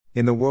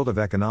In the world of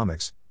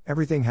economics,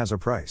 everything has a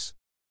price.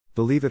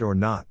 Believe it or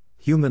not,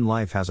 human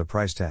life has a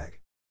price tag.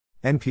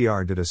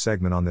 NPR did a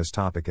segment on this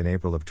topic in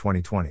April of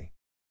 2020.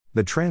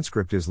 The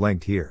transcript is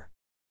linked here.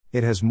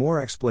 It has more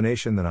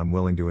explanation than I'm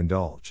willing to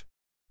indulge.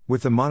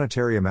 With the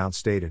monetary amount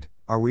stated,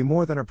 are we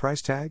more than a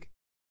price tag?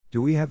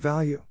 Do we have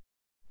value?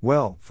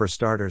 Well, for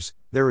starters,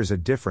 there is a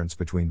difference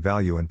between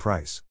value and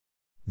price.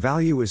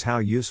 Value is how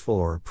useful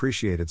or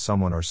appreciated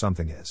someone or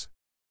something is.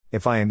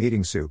 If I am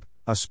eating soup,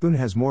 a spoon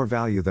has more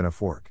value than a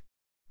fork.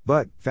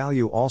 But,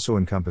 value also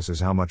encompasses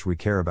how much we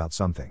care about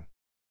something.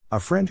 A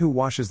friend who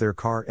washes their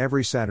car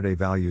every Saturday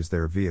values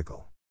their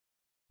vehicle.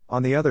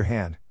 On the other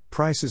hand,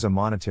 price is a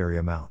monetary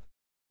amount.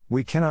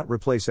 We cannot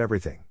replace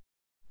everything.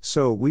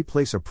 So, we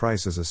place a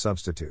price as a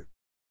substitute.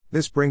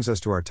 This brings us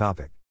to our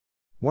topic.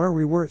 What are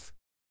we worth?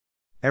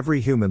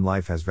 Every human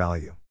life has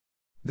value.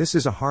 This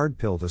is a hard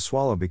pill to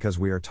swallow because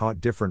we are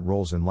taught different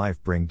roles in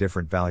life bring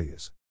different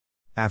values.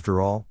 After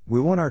all, we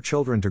want our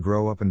children to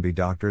grow up and be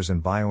doctors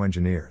and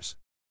bioengineers.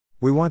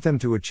 We want them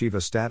to achieve a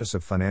status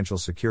of financial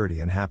security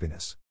and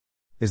happiness.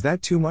 Is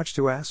that too much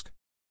to ask?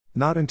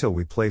 Not until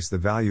we place the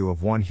value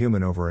of one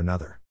human over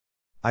another.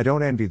 I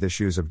don't envy the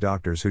shoes of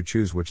doctors who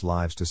choose which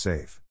lives to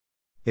save.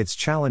 It's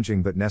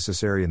challenging but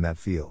necessary in that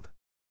field.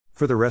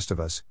 For the rest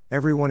of us,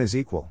 everyone is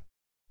equal.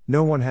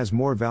 No one has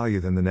more value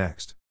than the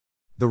next.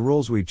 The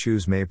roles we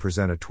choose may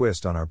present a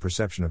twist on our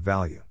perception of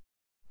value.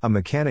 A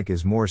mechanic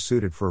is more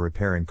suited for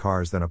repairing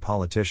cars than a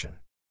politician.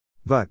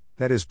 But,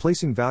 that is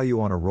placing value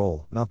on a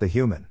role, not the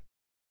human.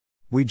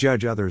 We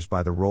judge others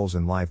by the roles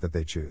in life that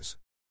they choose.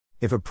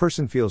 If a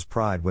person feels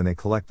pride when they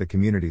collect the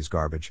community's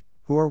garbage,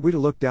 who are we to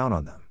look down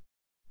on them?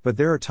 But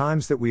there are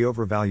times that we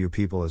overvalue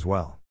people as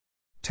well.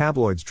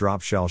 Tabloids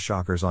drop shell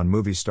shockers on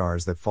movie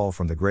stars that fall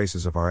from the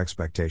graces of our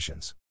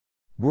expectations.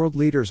 World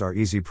leaders are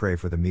easy prey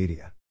for the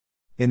media.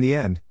 In the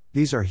end,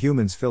 these are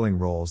humans filling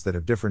roles that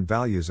have different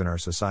values in our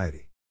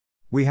society.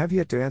 We have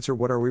yet to answer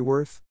what are we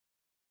worth?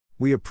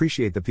 We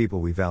appreciate the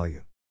people we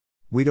value.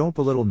 We don't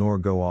belittle nor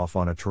go off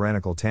on a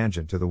tyrannical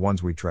tangent to the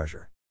ones we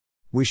treasure.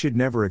 We should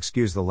never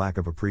excuse the lack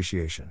of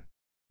appreciation.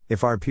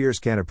 If our peers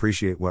can't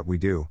appreciate what we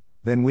do,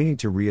 then we need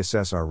to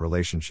reassess our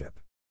relationship.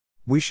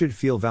 We should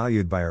feel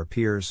valued by our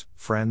peers,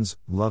 friends,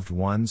 loved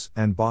ones,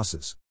 and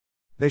bosses.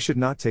 They should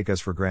not take us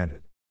for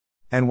granted.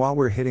 And while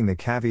we're hitting the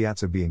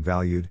caveats of being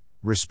valued,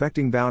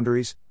 respecting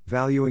boundaries,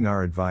 valuing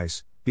our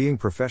advice, being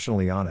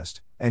professionally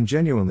honest, and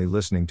genuinely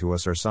listening to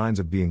us are signs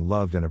of being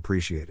loved and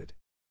appreciated.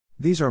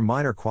 These are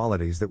minor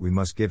qualities that we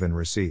must give and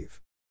receive.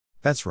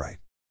 That's right.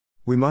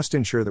 We must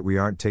ensure that we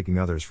aren't taking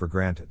others for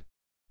granted.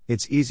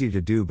 It's easy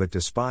to do but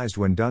despised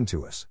when done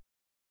to us.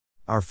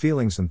 Our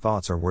feelings and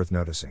thoughts are worth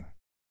noticing.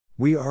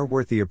 We are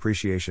worth the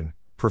appreciation,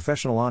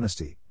 professional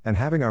honesty, and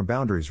having our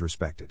boundaries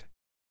respected.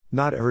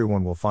 Not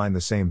everyone will find the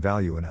same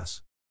value in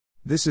us.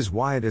 This is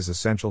why it is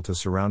essential to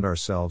surround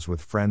ourselves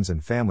with friends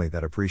and family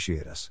that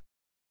appreciate us.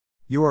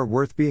 You are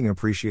worth being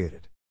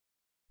appreciated.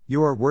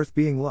 You are worth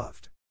being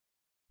loved.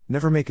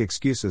 Never make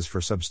excuses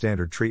for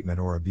substandard treatment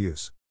or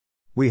abuse.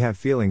 We have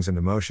feelings and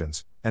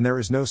emotions, and there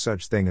is no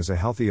such thing as a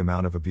healthy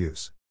amount of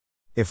abuse.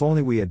 If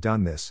only we had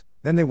done this,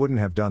 then they wouldn't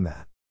have done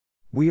that.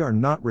 We are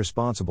not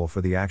responsible for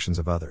the actions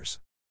of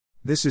others.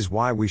 This is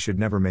why we should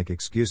never make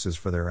excuses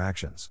for their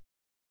actions.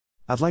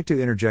 I'd like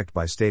to interject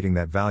by stating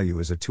that value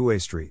is a two-way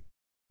street.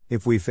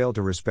 If we fail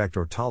to respect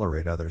or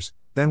tolerate others,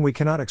 then we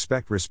cannot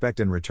expect respect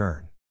in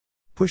return.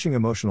 Pushing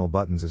emotional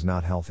buttons is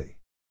not healthy.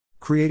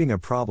 Creating a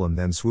problem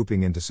then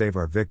swooping in to save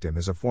our victim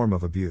is a form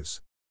of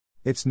abuse.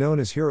 It's known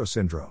as hero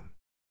syndrome.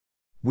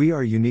 We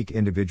are unique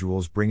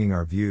individuals bringing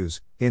our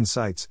views,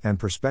 insights, and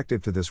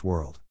perspective to this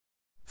world.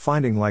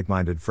 Finding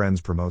like-minded friends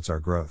promotes our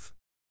growth.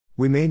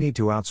 We may need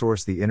to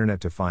outsource the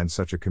internet to find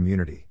such a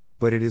community,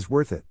 but it is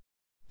worth it.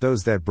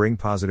 Those that bring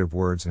positive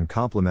words and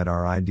complement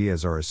our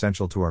ideas are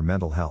essential to our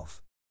mental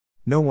health.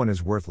 No one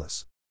is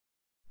worthless.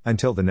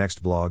 Until the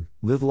next blog,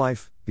 live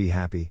life, be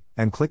happy,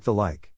 and click the like.